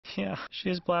Yeah,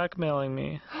 she's blackmailing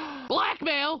me.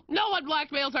 Blackmail? No one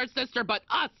blackmails our sister but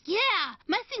us! Yeah,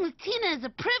 messing with Tina is a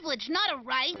privilege, not a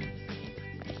right.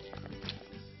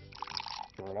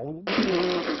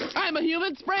 I'm a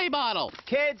human spray bottle!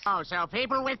 Kids? Oh, so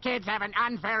people with kids have an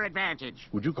unfair advantage.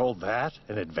 Would you call that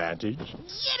an advantage?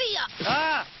 Giddy up!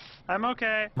 Ah! I'm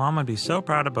okay. Mom would be so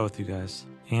proud of both you guys.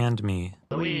 And me.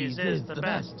 Louise is the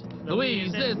best.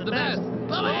 Louise is the best!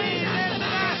 Louise is the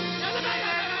best!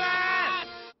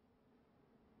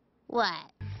 What?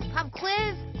 Pop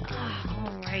quiz? Oh,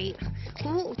 all right.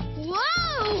 Ooh,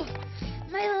 whoa!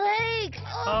 My leg!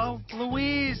 Oh,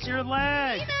 Louise, your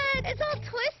leg! Tina, it's all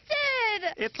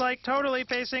twisted! It's like totally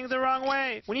facing the wrong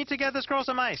way. We need to get this girl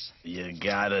some ice. You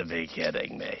gotta be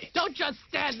kidding me. Don't just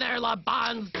stand there,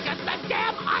 LeBons! Get the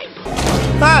damn ice!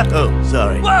 Ah! Oh,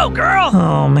 sorry. Whoa, girl!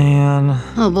 Oh, man.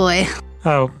 Oh, boy.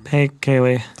 Oh, hey,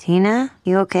 Kaylee. Tina,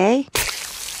 you okay?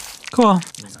 Cool.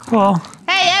 Cool.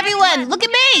 Hey, everyone, look at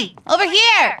me! Over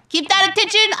here! Keep that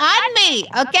attention on me,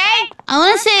 okay? I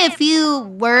want to say a few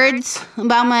words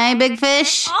about my big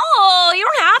fish. Oh, you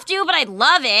don't have to, but I'd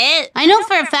love it. I know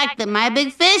for a fact that my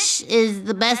big fish is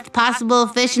the best possible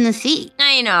fish in the sea.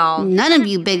 I know. None of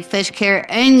you big fish care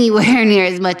anywhere near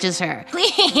as much as her.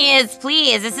 Please,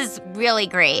 please, this is really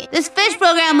great. This fish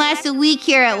program lasts a week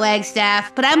here at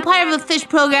Wagstaff, but I'm part of a fish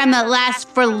program that lasts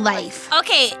for life.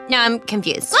 Okay, now I'm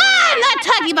confused. I'm not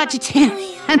talking about you, Tammy.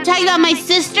 I'm talking about my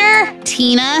sister,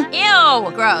 Tina.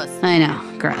 Ew, gross. I know,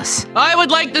 gross. I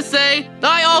would like to say,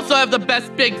 I also have the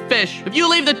best big fish. If you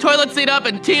leave the toilet seat up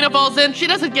and Tina falls in, she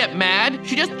doesn't get mad.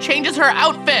 She just changes her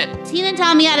outfit. Tina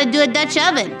taught me how to do a Dutch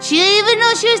oven. She didn't even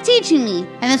know she was teaching me.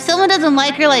 And if someone doesn't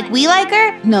like her like we like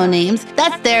her, no names,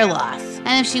 that's their loss.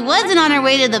 And if she wasn't on her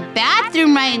way to the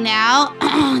bathroom right now,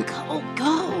 go.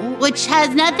 Which has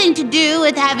nothing to do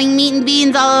with having meat and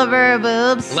beans all over her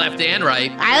boobs. Left and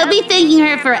right. I'll be thanking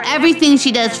her for everything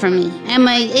she does for me and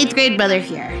my 8th grade brother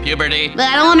here. Puberty. But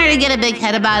I don't want her to get a big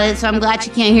head about it, so I'm glad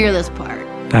she can't hear this part.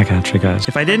 I got you guys.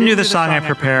 If I didn't do the song I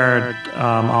prepared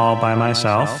all by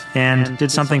myself and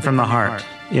did something from the heart,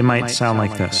 it might sound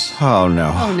like this. Oh,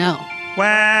 no. Oh, no.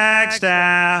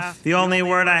 Wagstaff. The only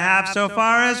word I have so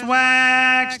far is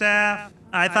Wagstaff.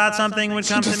 I thought something would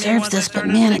come to me. She deserves this, but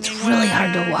man, it's really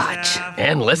hard to watch.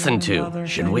 And listen to.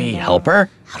 Should we help her?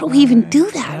 How do we even do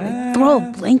that? Throw a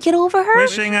blanket over her?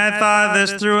 Wishing I thought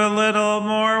this through a little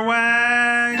more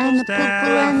And the poo-poo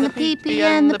Wagstaff. and the pee-pee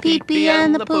and the pee-pee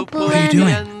and the poo-poo. What are you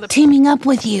doing? Teaming up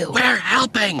with you. We're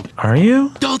helping. Are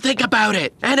you? Don't think about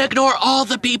it. And ignore all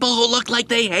the people who look like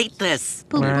they hate this.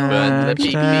 Poo-poo And the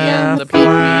pee-pee Wagstaff, and the pee-pee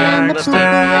and the poo-poo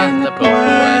and the poo-poo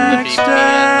and the pee-pee and the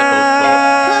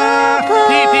poo-poo.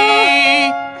 Pee-pee.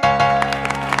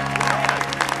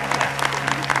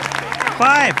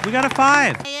 5. We got a 5.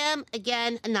 I am,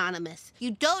 again, anonymous.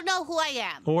 You don't know who I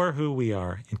am. Or who we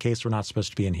are, in case we're not supposed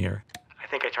to be in here. I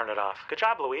think I turned it off. Good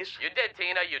job, Louise. You did,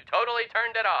 Tina. You totally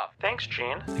turned it off. Thanks,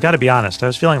 Gene. I gotta be honest, I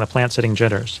was feeling the plant-sitting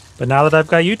jitters. But now that I've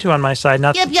got you two on my side,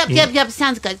 nothing... Yep,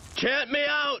 sounds good. Chant me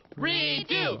out.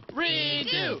 Redo,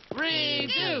 redo,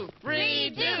 redo,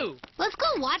 redo. Let's go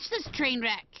watch this train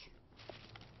wreck.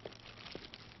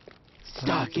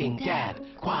 Stalking Dad,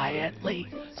 quietly.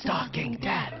 Stalking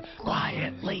Dad,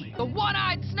 quietly. The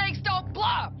one-eyed snakes don't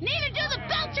bluff. Need to do the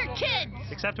Belcher kids!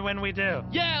 Except when we do.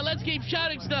 Yeah, let's keep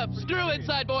shouting stuff. Screw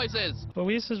inside voices.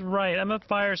 Louise is right. I'm a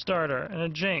fire starter and a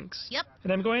jinx. Yep.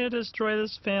 And I'm going to destroy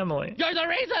this family. You're the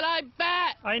reason I'm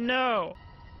fat. I know.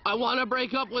 I want to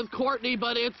break up with Courtney,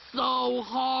 but it's so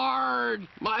hard.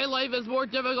 My life is more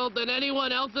difficult than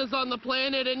anyone else's on the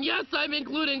planet, and yes, I'm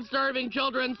including starving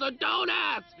children, so don't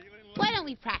ask. Why don't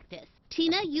we practice?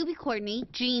 Tina, you be Courtney.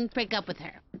 Jean, break up with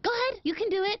her. Go ahead, you can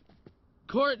do it.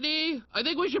 Courtney, I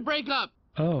think we should break up.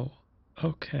 Oh,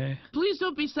 okay. Please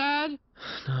don't be sad.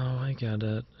 No, I get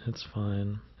it. It's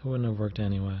fine. It wouldn't have worked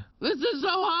anyway. This is so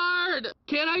hard.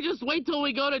 Can't I just wait till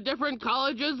we go to different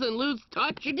colleges and lose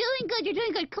touch? You're doing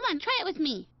good. Come on, try it with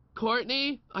me.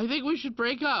 Courtney, I think we should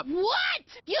break up. What?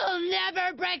 You'll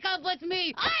never break up with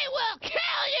me. I will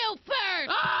kill you first.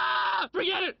 Ah!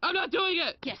 Forget it. I'm not doing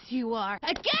it. Yes, you are.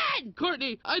 Again!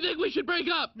 Courtney, I think we should break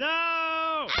up.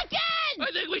 No! Again!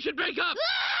 I think we should break up.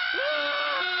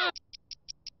 Ah!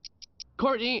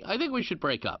 Courtney, I think we should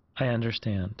break up. I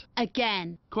understand.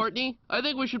 Again. Courtney, I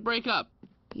think we should break up.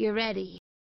 You're ready.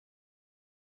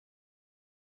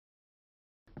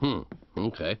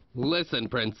 Okay. Listen,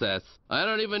 princess. I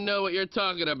don't even know what you're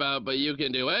talking about, but you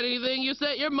can do anything you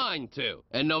set your mind to.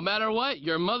 And no matter what,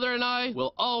 your mother and I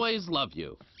will always love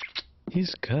you.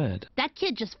 He's good. That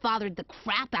kid just fathered the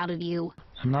crap out of you.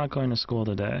 I'm not going to school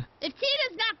today. If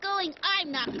Tina's not going,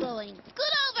 I'm not going.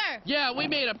 Scoot over! Yeah, we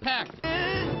made a pact.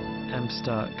 I'm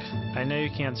stuck. I know you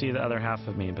can't see the other half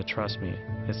of me, but trust me,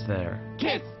 it's there.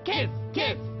 Kiss, kiss,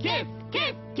 kiss, kiss,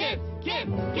 kiss, kiss, kiss,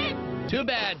 kiss. Too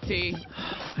bad, T.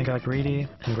 I got greedy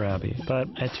and grabby, but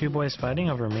I had two boys fighting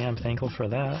over me. I'm thankful for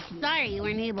that. Sorry you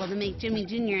weren't able to make Jimmy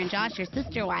Jr. and Josh your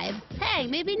sister wives. Hey,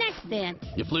 maybe next dance.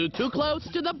 You flew too close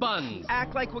to the buns.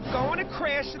 Act like we're going to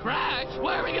crash. Crash?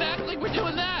 Why are we gonna act like we're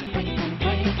doing that?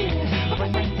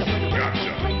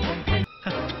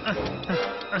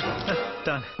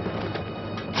 Done.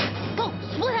 Go,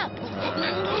 split up.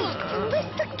 Where's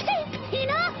the cake,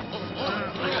 Tina?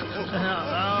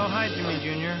 Oh, hi, Jimmy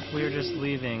Jr. We were just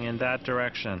leaving in that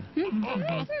direction.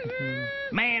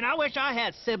 Man, I wish I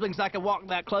had siblings I could walk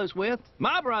that close with.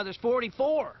 My brother's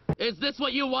 44. Is this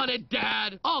what you wanted,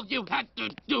 Dad? All you had to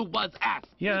do was ask.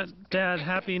 Yeah, Dad,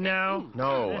 happy now?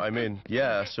 No, I mean,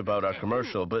 yes, about our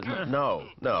commercial, but no.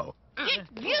 Get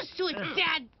used to it,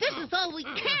 Dad. This is all we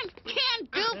can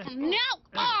do from now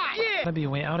on. Gotta be a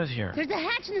way out of here. There's a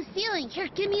hatch in the ceiling. Here,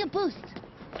 give me a boost.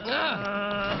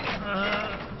 Ah,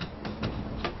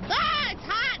 it's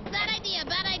hot. Bad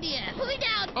idea. Put me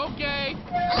down. Okay.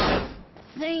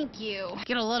 Thank you.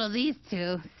 Get a load of these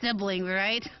two. Siblings,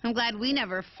 right? I'm glad we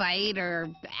never fight or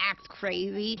act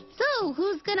crazy. So,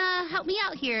 who's gonna help me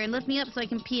out here and lift me up so I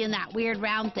can pee in that weird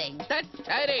round thing? That's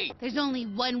Teddy. There's only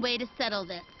one way to settle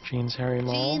this. Jean's hairy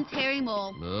mole. Jean's hairy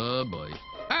mole. Oh, boy.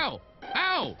 Ow!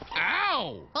 Ow!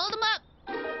 Ow! Hold him up.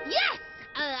 Yes!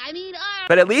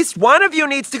 But at least one of you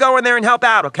needs to go in there and help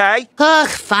out, okay? Ugh,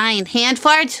 fine. Hand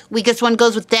farts? Weakest one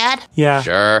goes with Dad? Yeah.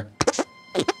 Sure.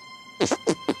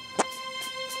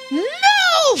 No!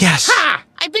 Yes. Ha!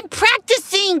 I've been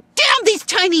practicing! Damn these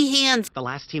tiny hands! The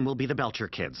last team will be the Belcher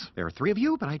kids. There are 3 of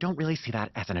you, but I don't really see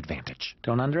that as an advantage.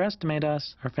 Don't underestimate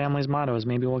us. Our family's motto is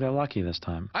maybe we'll get lucky this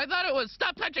time. I thought it was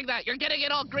stop touching that. You're getting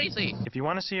it all greasy. If you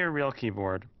want to see your real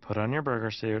keyboard, put on your burger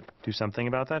suit, do something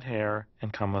about that hair,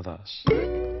 and come with us.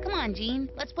 Come on, Gene.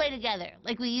 Let's play together,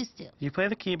 like we used to. You play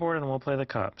the keyboard and we'll play the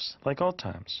cups, like old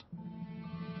times.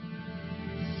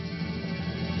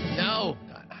 No,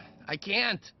 I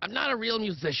can't. I'm not a real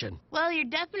musician. Well, you're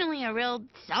definitely a real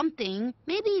something.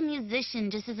 Maybe musician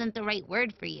just isn't the right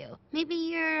word for you. Maybe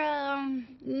you're,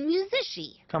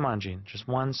 musician. Come on, Gene, just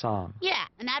one song. Yeah,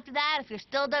 and after that, if you're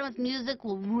still done with music,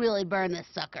 we'll really burn this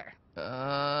sucker. Come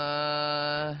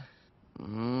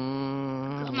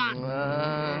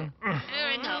on. There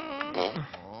we go.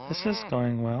 This is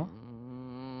going well.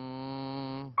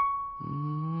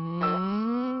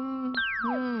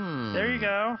 There you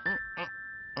go.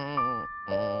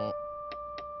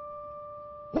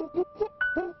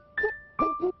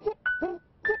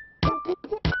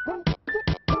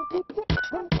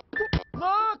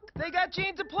 Look, they got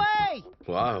Gene to play.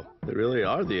 Wow, they really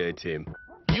are the A-team.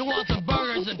 You want some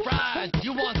burgers and fries?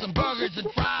 You want some burgers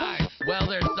and fries? Well,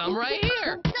 there's some right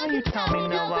here. You tell me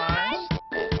no lies.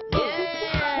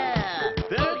 Yeah!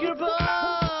 Burger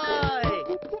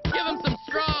boy! Give him some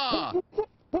straw.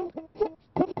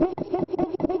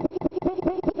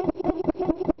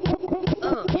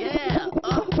 Oh, yeah!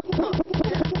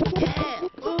 Yeah!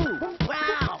 Ooh,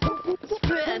 wow!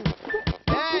 Spin!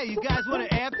 Hey, you guys want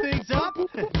to amp things up?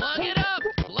 Plug it up.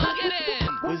 Plug it in.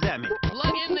 What does that mean?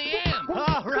 Plug in the amp.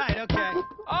 Oh, right, okay.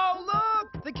 Oh,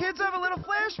 look! The kids have a little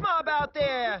flash mob out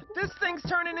there. This thing's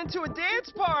turning into a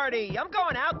dance party. I'm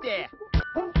going out there.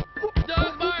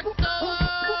 Dog bark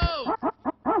solo.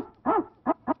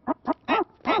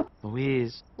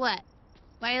 Louise. What?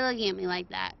 Why are you looking at me like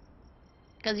that?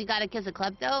 Because you got a kiss a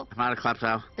klepto? I'm not a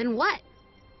klepto. Then what?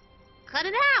 Cut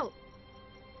it out.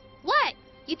 What?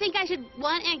 You think I should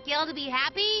want Aunt Gail to be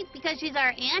happy because she's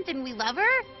our aunt and we love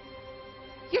her?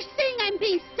 You're saying I'm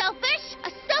being selfish?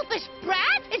 A selfish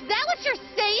brat? Is that what you're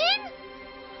saying?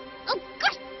 Oh,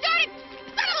 gosh darn it!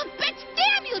 Son of a bitch!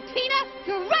 Damn you, Tina!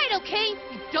 You're right, okay?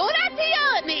 You don't have to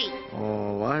yell at me!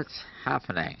 Oh, what's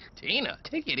happening? Tina,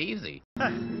 take it easy.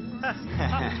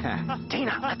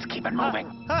 Tina, let's keep it moving.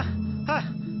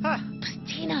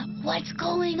 Tina, what's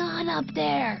going on up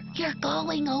there? You're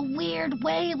going a weird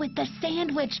way with the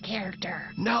sandwich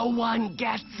character. No one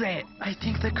gets it. I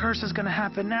think the curse is gonna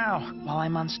happen now, while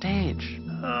I'm on stage.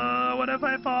 What if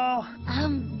I fall?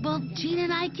 Well, Gene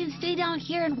and I can stay down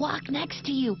here and walk next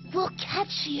to you. We'll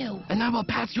catch you. And then we'll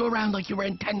pass you around like you were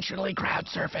intentionally crowd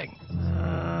surfing.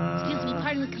 Excuse me,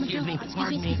 pardon me.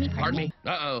 Excuse me, pardon me.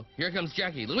 Uh-oh, here comes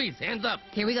Jackie. Louise, hands up.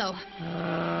 Here we go.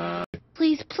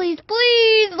 Please, please,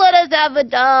 please let us have a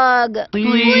dog.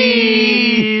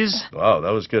 Please. Wow,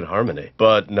 that was good harmony.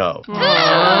 But no.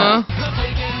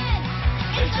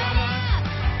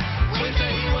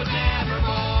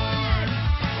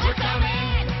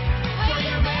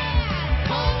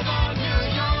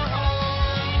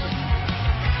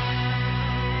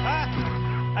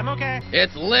 I'm okay.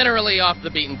 It's literally off the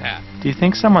beaten path. Do you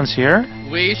think someone's here?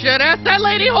 We should ask that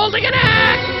lady holding an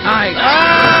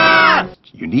axe!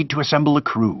 You need to assemble a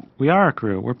crew. We are a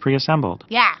crew. We're pre-assembled.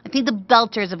 Yeah, I think the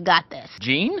Belchers have got this.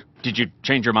 Gene? Did you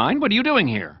change your mind? What are you doing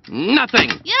here? Nothing!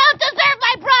 You don't deserve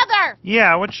my brother!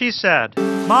 Yeah, what she said.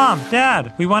 Mom,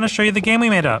 Dad, we want to show you the game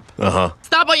we made up.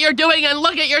 Stop what you're doing and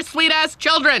look at your sweet-ass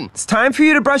children! It's time for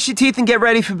you to brush your teeth and get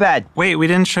ready for bed. Wait, we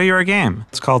didn't show you our game.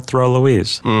 It's called Throw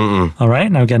Louise. All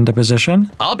right, now get into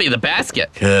position. I'll be the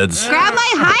basket. Kids. Grab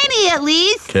my hiney at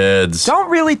least! Kids.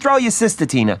 Don't really throw your sister,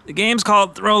 Tina. The game's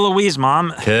called Throw Louise,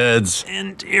 Mom. Kids.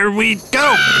 And here we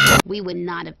go. We would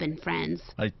not have been friends.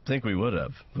 I think we would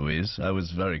have, Louise. I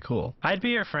was very cool. I'd be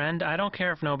your friend. I don't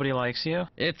care if nobody likes you.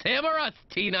 It's him or us,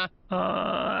 Tina.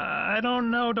 I don't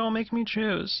know. Don't make me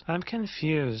choose. I'm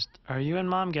confused. Are you and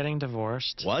Mom getting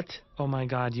divorced? What? Oh my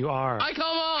God, you are. I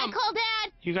call Mom! Call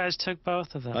Dad! You guys took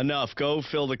both of them. Enough. Go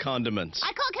fill the condiments.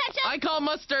 I call Ketchup! I call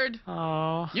Mustard.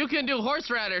 Oh, You can do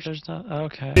horseradish. there's not.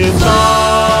 Okay. It's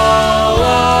all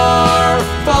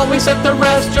our fault. We set the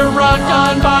restaurant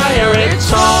on fire.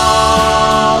 It's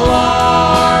all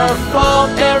our fault.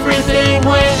 Everything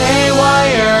went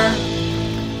haywire.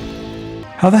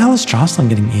 How the hell is Jocelyn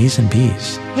getting A's and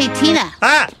B's? Hey, Tina.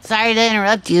 Sorry to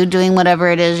interrupt you doing whatever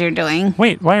it is you're doing.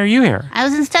 Wait, why are you here? I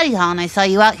was in study hall and I saw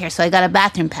you out here, so I got a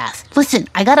bathroom pass. Listen,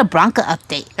 I got a Bronca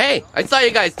update. Hey, I saw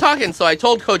you guys talking, so I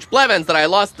told Coach Blevins that I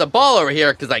lost the ball over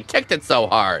here because I kicked it so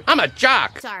hard. I'm a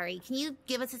jock. Sorry, can you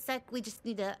give us a sec? We just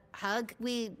need a hug.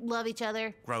 We love each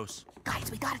other. Gross.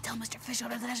 Guys, we gotta tell Mr. Fisher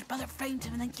that his brother framed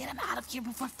him and then get him out of here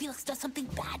before Felix does something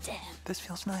bad to him. This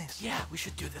feels nice. Yeah, we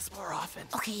should do this more often.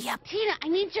 Okay, yep. Tina, I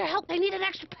need your help. I need an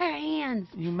extra pair of hands.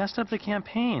 You messed up the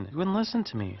campaign. You wouldn't listen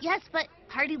to me. Yes, but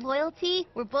party loyalty?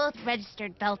 We're both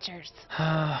registered Belchers.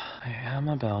 I am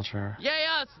a Belcher. Yay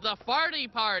us, the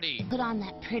farty party. Put on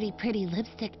that pretty, pretty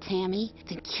lipstick, Tammy,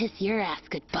 then kiss your ass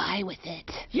goodbye with it.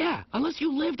 Yeah, unless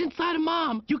you lived inside of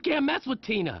Mom, you can't mess with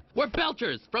Tina. We're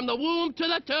Belchers, from the womb to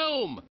the tomb.